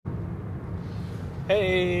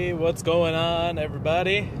Hey, what's going on,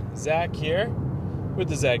 everybody? Zach here with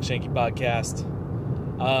the Zach Shanky Podcast.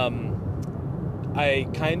 I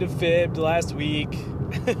kind of fibbed last week.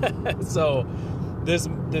 So this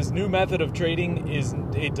new method of trading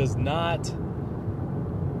does not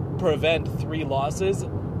prevent 3 losses,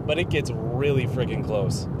 but it gets really freaking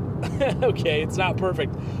close. Okay, it's not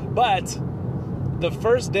perfect, but the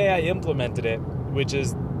first day I implemented it, which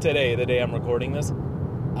is today, the day I'm recording this,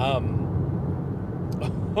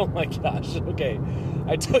 oh my gosh, okay,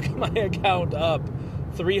 I took my account up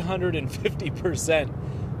 350%.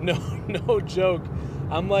 No joke.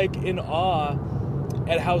 I'm like in awe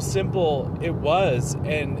at how simple it was,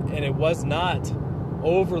 and it was not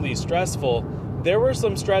overly stressful. There were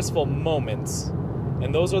some stressful moments,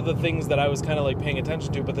 and those are the things that I was kind of like paying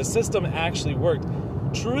attention to, but the system actually worked.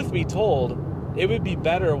 Truth be told, it would be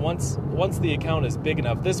better once the account is big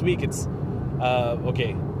enough. This week it's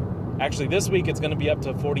actually this week it's going to be up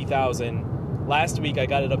to 40,000. Last week I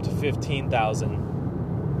got it up to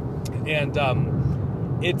 15,000. And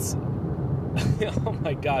it's oh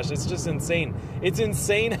my gosh, it's just insane. It's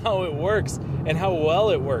insane how it works and how well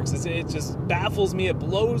it works. It just baffles me. It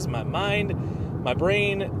blows my mind. My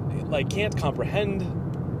brain like can't comprehend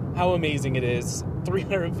how amazing it is.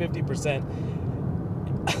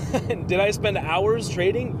 350%. Did I spend hours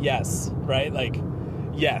trading? Yes, right? Like,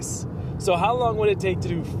 yes. So how long would it take to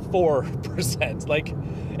do 4%?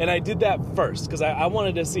 And I did that first because I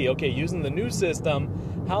wanted to see, okay, using the new system,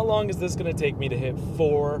 how long is this going to take me to hit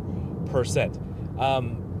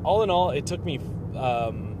 4%? All in all, it took me,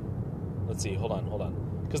 let's see, hold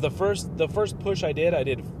on. Because the first push I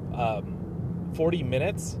did 40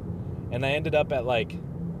 minutes, and I ended up at like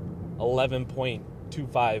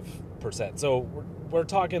 11.25%. So we're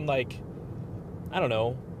talking like, I don't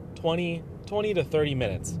know, 20 to 30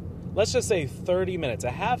 minutes. Let's just say 30 minutes, a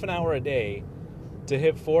half an hour a day to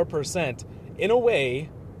hit 4% in a way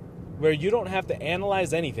where you don't have to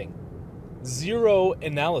analyze anything. Zero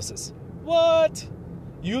analysis. What?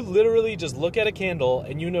 You literally just look at a candle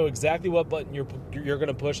and you know exactly what button you're going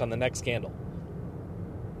to push on the next candle.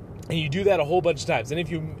 And you do that a whole bunch of times. And if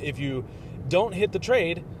you don't hit the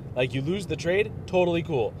trade, like you lose the trade, totally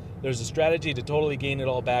cool. There's a strategy to totally gain it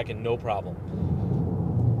all back and no problem.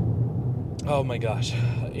 Oh my gosh,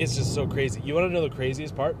 it's just so crazy. You want to know the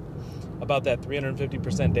craziest part about that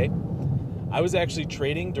 350% day? I was actually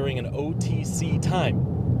trading during an OTC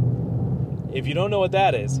time. If you don't know what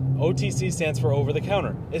that is, OTC stands for over the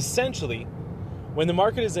counter. Essentially, when the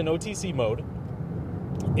market is in OTC mode,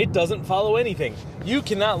 it doesn't follow anything. You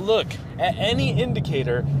cannot look at any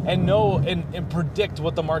indicator and know and predict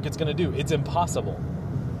what the market's going to do. It's impossible.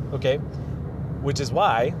 Okay? Which is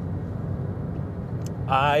why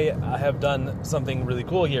I have done something really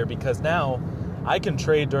cool here, because now I can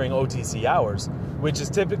trade during OTC hours, which is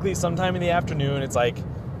typically sometime in the afternoon. It's like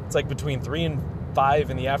between 3 and 5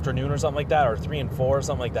 in the afternoon or something like that, or 3 and 4 or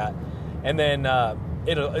something like that. And then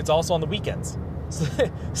it's also on the weekends.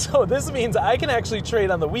 So this means I can actually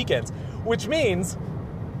trade on the weekends, which means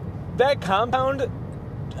that compound,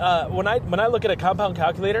 when I look at a compound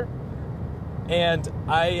calculator and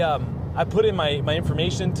I put in my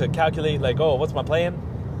information to calculate, like, oh, what's my plan?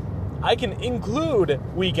 I can include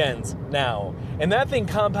weekends now. And that thing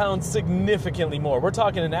compounds significantly more. We're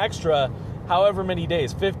talking an extra however many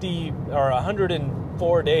days, 50 or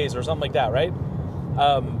 104 days or something like that, right?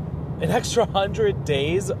 An extra 100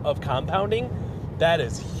 days of compounding, that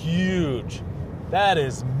is huge. That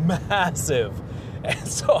is massive. And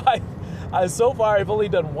so so far I've only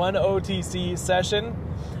done one OTC session.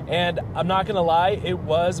 And I'm not going to lie, it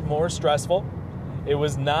was more stressful. It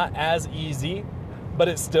was not as easy, but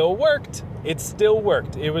it still worked. It still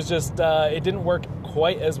worked. It was just, it didn't work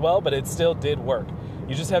quite as well, but it still did work.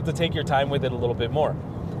 You just have to take your time with it a little bit more.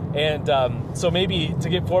 And so maybe to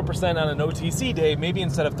get 4% on an OTC day, maybe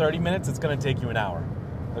instead of 30 minutes, it's going to take you an hour.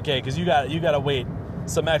 Okay, because you got to wait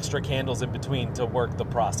some extra candles in between to work the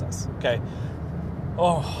process. Okay.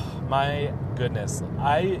 Oh my goodness.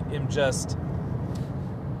 I am just...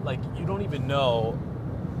 like, you don't even know.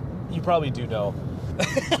 You probably do know.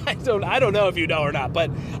 I don't know if you know or not, but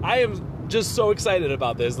I am just so excited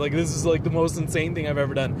about this. Like, this is like the most insane thing I've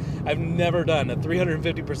ever done. I've never done a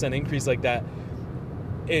 350% increase like that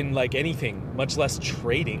in like anything, much less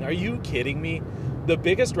trading. Are you kidding me? The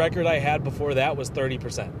biggest record I had before that was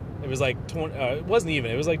 30%. It was like 20, it wasn't even.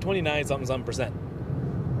 It was like 29 something percent.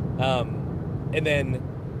 And then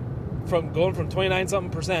from going from 29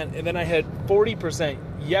 something percent, and then I had 40%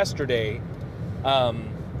 yesterday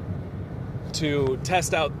to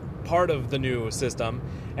test out part of the new system.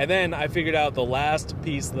 And then I figured out the last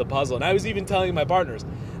piece of the puzzle. And I was even telling my partners,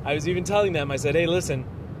 I was even telling them, I said, hey, listen,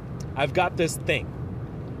 I've got this thing.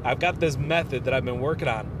 I've got this method that I've been working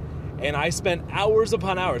on. And I spent hours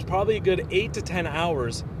upon hours, probably a good 8 to 10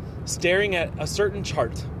 hours, staring at a certain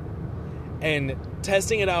chart and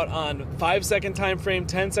testing it out on 5-second time frame,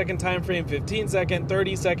 10-second time frame, 15-second,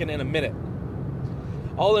 30-second, and a minute.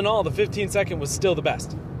 All in all, the 15-second was still the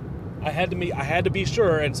best. I had to be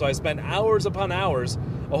sure, and so I spent hours upon hours,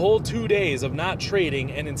 a whole 2 days of not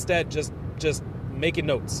trading and instead just making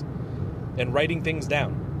notes and writing things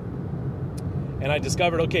down. And I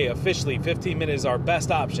discovered, okay, officially 15 minutes is our best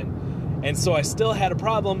option. And so I still had a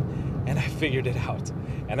problem, and I figured it out.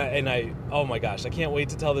 And I oh my gosh, I can't wait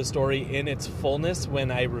to tell this story in its fullness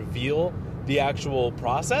when I reveal the actual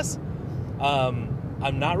process.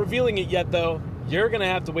 I'm not revealing it yet, though. You're going to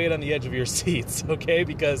have to wait on the edge of your seats, okay?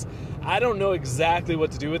 Because I don't know exactly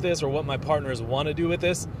what to do with this or what my partners want to do with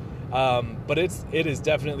this. But it is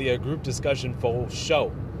definitely a group discussion for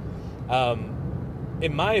show.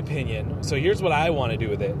 In my opinion, so here's what I want to do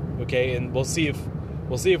with it, okay? And we'll see if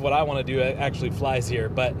what I want to do actually flies here.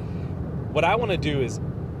 But what I want to do is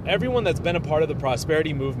everyone that's been a part of the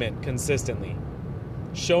prosperity movement consistently,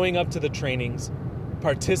 showing up to the trainings,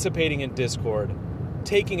 participating in Discord,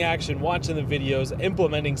 taking action, watching the videos,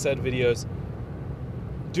 implementing said videos,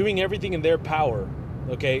 doing everything in their power,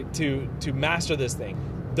 okay, to master this thing.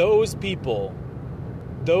 Those people,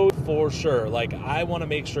 those for sure, like, I want to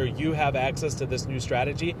make sure you have access to this new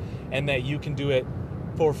strategy and that you can do it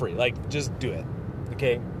for free. Like, just do it,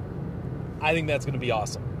 okay? I think that's going to be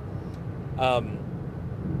awesome.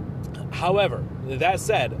 However, that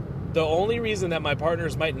said, the only reason that my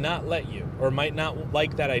partners might not let you or might not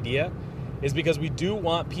like that idea is because we do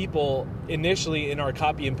want people initially in our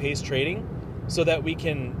copy and paste trading so that we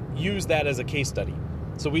can use that as a case study.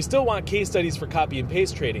 So we still want case studies for copy and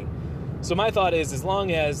paste trading. So my thought is, as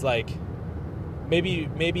long as like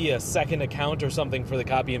maybe a second account or something for the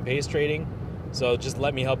copy and paste trading, so just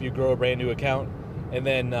let me help you grow a brand new account, and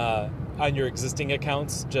then on your existing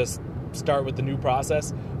accounts, just start with the new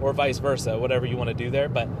process, or vice versa, whatever you want to do there.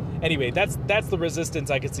 But anyway, that's the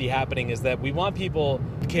resistance I could see happening, is that we want people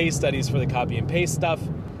case studies for the copy and paste stuff.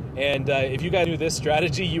 And if you guys knew this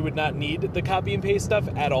strategy, you would not need the copy and paste stuff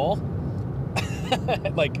at all.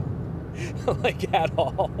 like at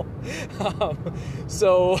all.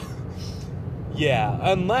 So yeah,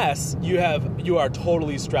 unless you are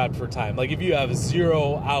totally strapped for time. Like if you have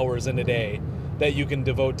 0 hours in a day that you can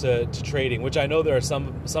devote to trading, which I know there are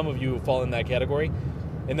some of you who fall in that category.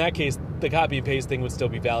 In that case, the copy and paste thing would still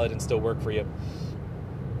be valid and still work for you.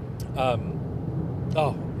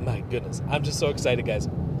 Oh my goodness, I'm just so excited, guys.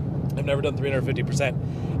 I've never done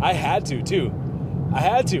 350%. I had to too. I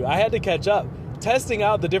had to catch up. Testing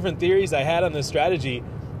out the different theories I had on this strategy,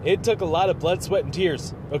 it took a lot of blood, sweat, and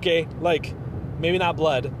tears, okay? Like, maybe not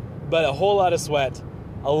blood, but a whole lot of sweat,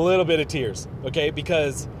 a little bit of tears, okay?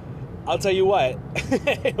 Because I'll tell you what,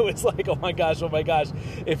 it was like, oh my gosh,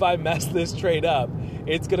 if I mess this trade up,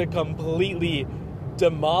 it's going to completely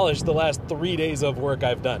demolish the last 3 days of work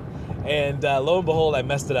I've done. And lo and behold, I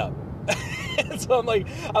messed it up. So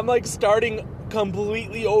I'm like starting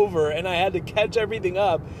completely over, and I had to catch everything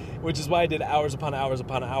up, which is why I did hours upon hours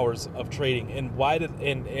upon hours of trading. And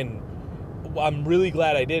I'm really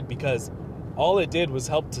glad I did, because all it did was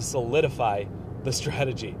help to solidify the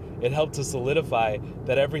strategy. It helped to solidify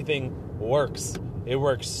that everything works. It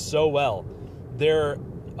works so well.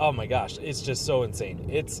 Oh my gosh, it's just so insane.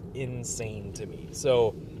 It's insane to me.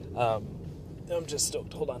 So I'm just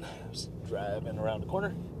stoked. Hold on. I'm just driving around the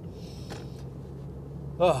corner.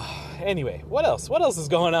 Oh, anyway, what else? What else is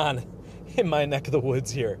going on in my neck of the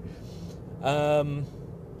woods here? My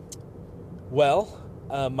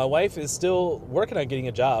wife is still working on getting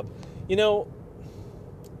a job. You know,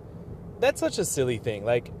 that's such a silly thing.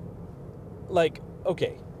 Like,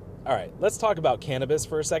 okay, all right, let's talk about cannabis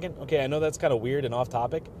for a second. Okay, I know that's kind of weird and off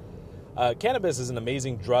topic. Cannabis is an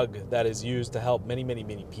amazing drug that is used to help many, many,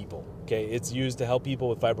 many people. Okay, it's used to help people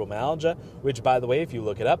with fibromyalgia, which, by the way, if you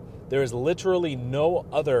look it up, there is literally no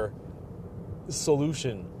other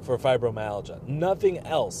solution for fibromyalgia. Nothing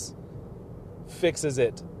else fixes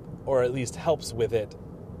it, or at least helps with it,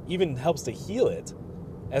 even helps to heal it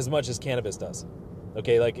as much as cannabis does.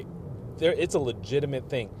 Okay, like, it's a legitimate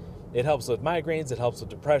thing. It helps with migraines, it helps with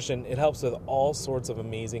depression, it helps with all sorts of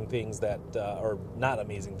amazing things that are not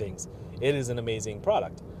amazing things. It is an amazing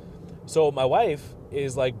product. So my wife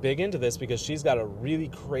is like big into this because she's got a really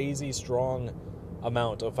crazy strong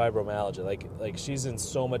amount of fibromyalgia. Like she's in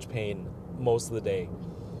so much pain most of the day.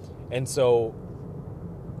 And so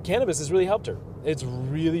cannabis has really helped her. It's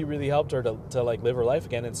really, really helped her to like live her life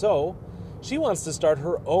again. And so she wants to start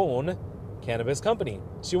her own cannabis company.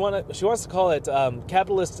 She wants to call it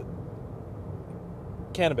capitalist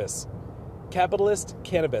cannabis,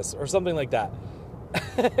 or something like that.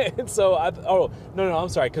 And so I'm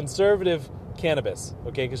sorry, conservative cannabis,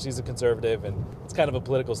 okay, because she's a conservative, and it's kind of a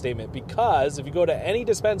political statement, because if you go to any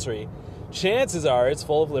dispensary, chances are it's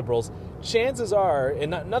full of liberals. Chances are,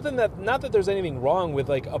 and not that there's anything wrong with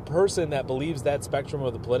like a person that believes that spectrum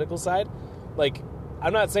of the political side. Like,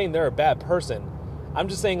 I'm not saying they're a bad person. I'm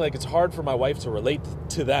just saying, like, it's hard for my wife to relate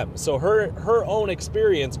to them. So her own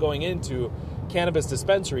experience going into cannabis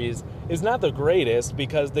dispensaries is not the greatest,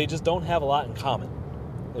 because they just don't have a lot in common,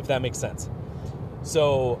 if that makes sense.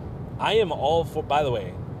 So I am all for, by the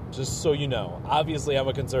way, just so you know, obviously I'm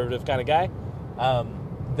a conservative kind of guy.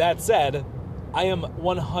 That said, I am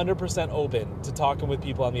 100% open to talking with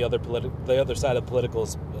people on the other side of the political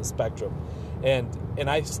spectrum. And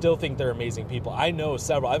I still think they're amazing people.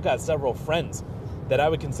 I've got several friends that I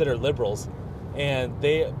would consider liberals,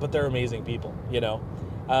 but they're amazing people, you know?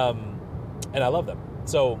 And I love them.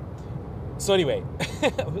 So anyway,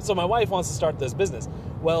 so my wife wants to start this business.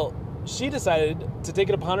 Well, she decided to take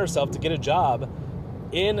it upon herself to get a job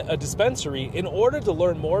in a dispensary in order to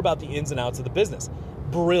learn more about the ins and outs of the business.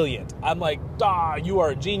 Brilliant. I'm like, you are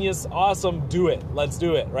a genius. Awesome. Do it. Let's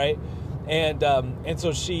do it. Right. And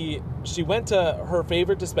so she went to her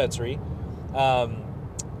favorite dispensary,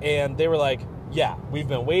 and they were like, yeah, we've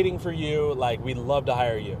been waiting for you. Like, we'd love to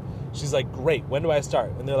hire you. She's like, great. When do I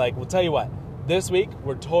start? And they're like, well, tell you what, this week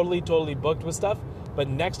we're totally booked with stuff, but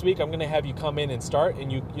next week I'm going to have you come in and start, and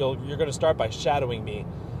you're going to start by shadowing me.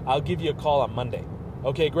 I'll give you a call on Monday.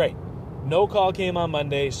 Okay, great. No call came on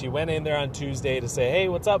Monday. She went in there on Tuesday to say, hey,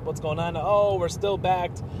 what's up? What's going on? Oh, we're still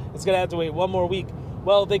backed. It's going to have to wait one more week.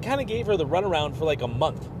 Well, they kind of gave her the runaround for like a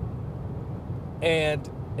month. And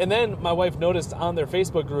then my wife noticed on their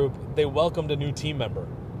Facebook group, they welcomed a new team member.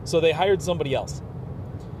 So they hired somebody else.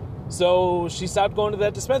 So she stopped going to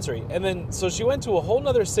that dispensary. And then, so she went to a whole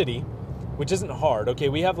nother city, which isn't hard. Okay,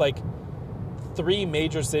 we have like 3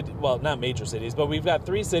 major cities, well, not major cities, but we've got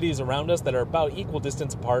 3 cities around us that are about equal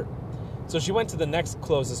distance apart. So she went to the next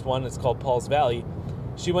closest one. It's called Pauls Valley.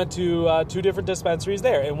 She went to 2 different dispensaries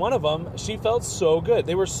there. And one of them, she felt so good.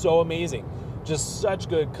 They were so amazing. Just such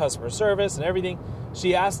good customer service and everything.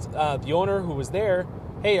 She asked the owner who was there,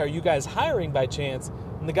 hey, are you guys hiring by chance?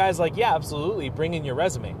 And the guy's like, yeah, absolutely. Bring in your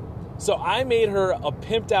resume. So I made her a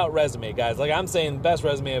pimped out resume, guys. Like, I'm saying, the best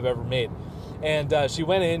resume I've ever made. And she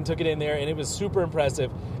went in, took it in there, and it was super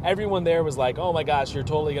impressive. Everyone there was like, oh my gosh, you're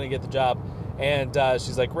totally going to get the job. And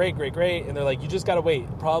she's like, great. And they're like, you just got to wait,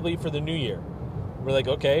 probably for the new year. We're like,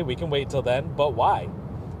 okay, we can wait till then, but why?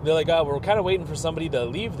 They're like, we're kind of waiting for somebody to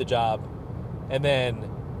leave the job, and then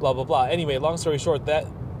blah, blah, blah. Anyway, long story short, that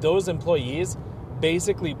those employees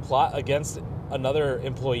basically plot against another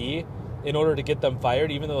employee in order to get them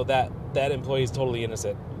fired, even though that employee is totally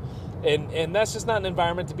innocent. And that's just not an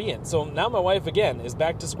environment to be in. So now my wife, again, is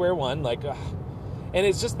back to square one, like, and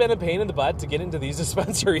it's just been a pain in the butt to get into these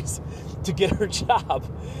dispensaries to get her job.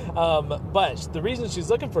 But the reason she's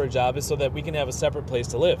looking for a job is so that we can have a separate place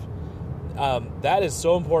to live. That is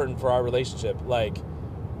so important for our relationship. Like,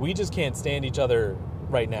 we just can't stand each other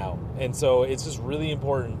right now. And so it's just really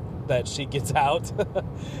important that she gets out.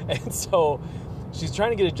 And so she's trying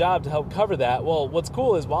to get a job to help cover that. Well, what's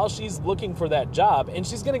cool is while she's looking for that job, and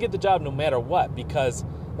she's going to get the job no matter what, because,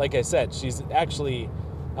 like I said, she's actually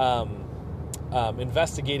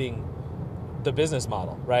investigating the business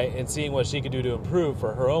model, right? And seeing what she could do to improve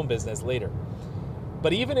for her own business later.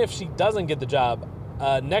 But even if she doesn't get the job,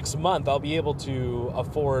 next month I'll be able to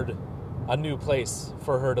afford a new place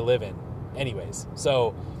for her to live in anyways.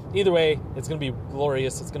 So either way, it's going to be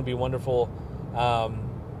glorious. It's going to be wonderful.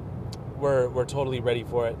 We're totally ready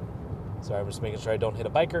for it. Sorry, I'm just making sure I don't hit a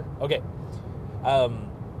biker. Okay.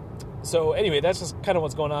 So anyway, that's just kind of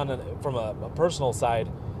what's going on from a personal side.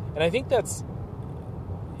 And I think that's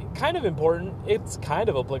kind of important. It's kind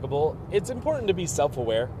of applicable. It's important to be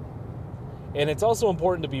self-aware. And it's also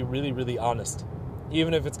important to be really, really honest,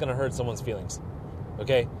 even if it's going to hurt someone's feelings.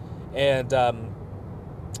 Okay? And,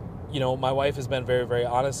 my wife has been very, very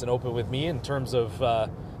honest and open with me in terms of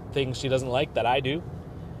things she doesn't like that I do.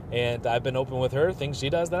 And I've been open with her, things she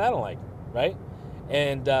does that I don't like, right?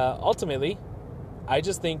 And ultimately, I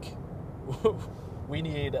just think we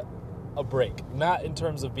need a break. Not in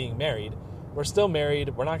terms of being married. We're still married.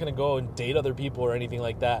 We're not going to go and date other people or anything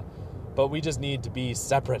like that. But we just need to be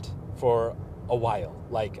separate for a while.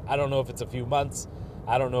 Like, I don't know if it's a few months.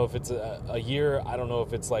 I don't know if it's a year. I don't know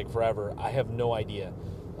if it's like forever. I have no idea.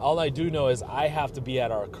 All I do know is I have to be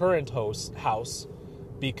at our current house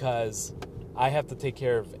because I have to take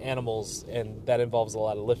care of animals, and that involves a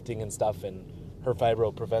lot of lifting and stuff, and her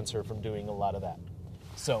fibro prevents her from doing a lot of that.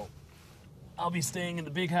 So I'll be staying in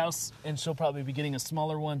the big house, and she'll probably be getting a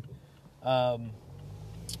smaller one.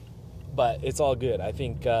 But it's all good. I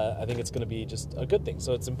think it's going to be just a good thing.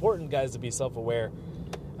 So it's important, guys, to be self-aware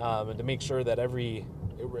and to make sure that every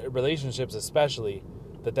relationships, especially,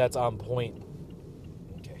 that's on point.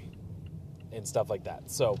 Okay, and stuff like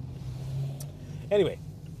that. So anyway,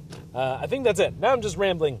 I think that's it. Now I'm just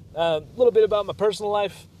rambling a little bit about my personal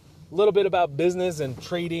life, a little bit about business and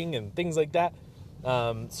trading and things like that.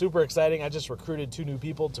 Super exciting. I just recruited 2 new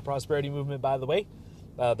people to Prosperity Movement, by the way.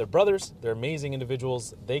 They're brothers. They're amazing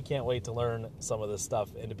individuals. They can't wait to learn some of this stuff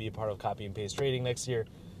and to be a part of copy and paste trading next year.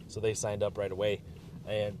 So they signed up right away.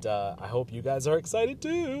 And I hope you guys are excited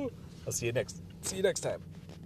too. I'll see you next time.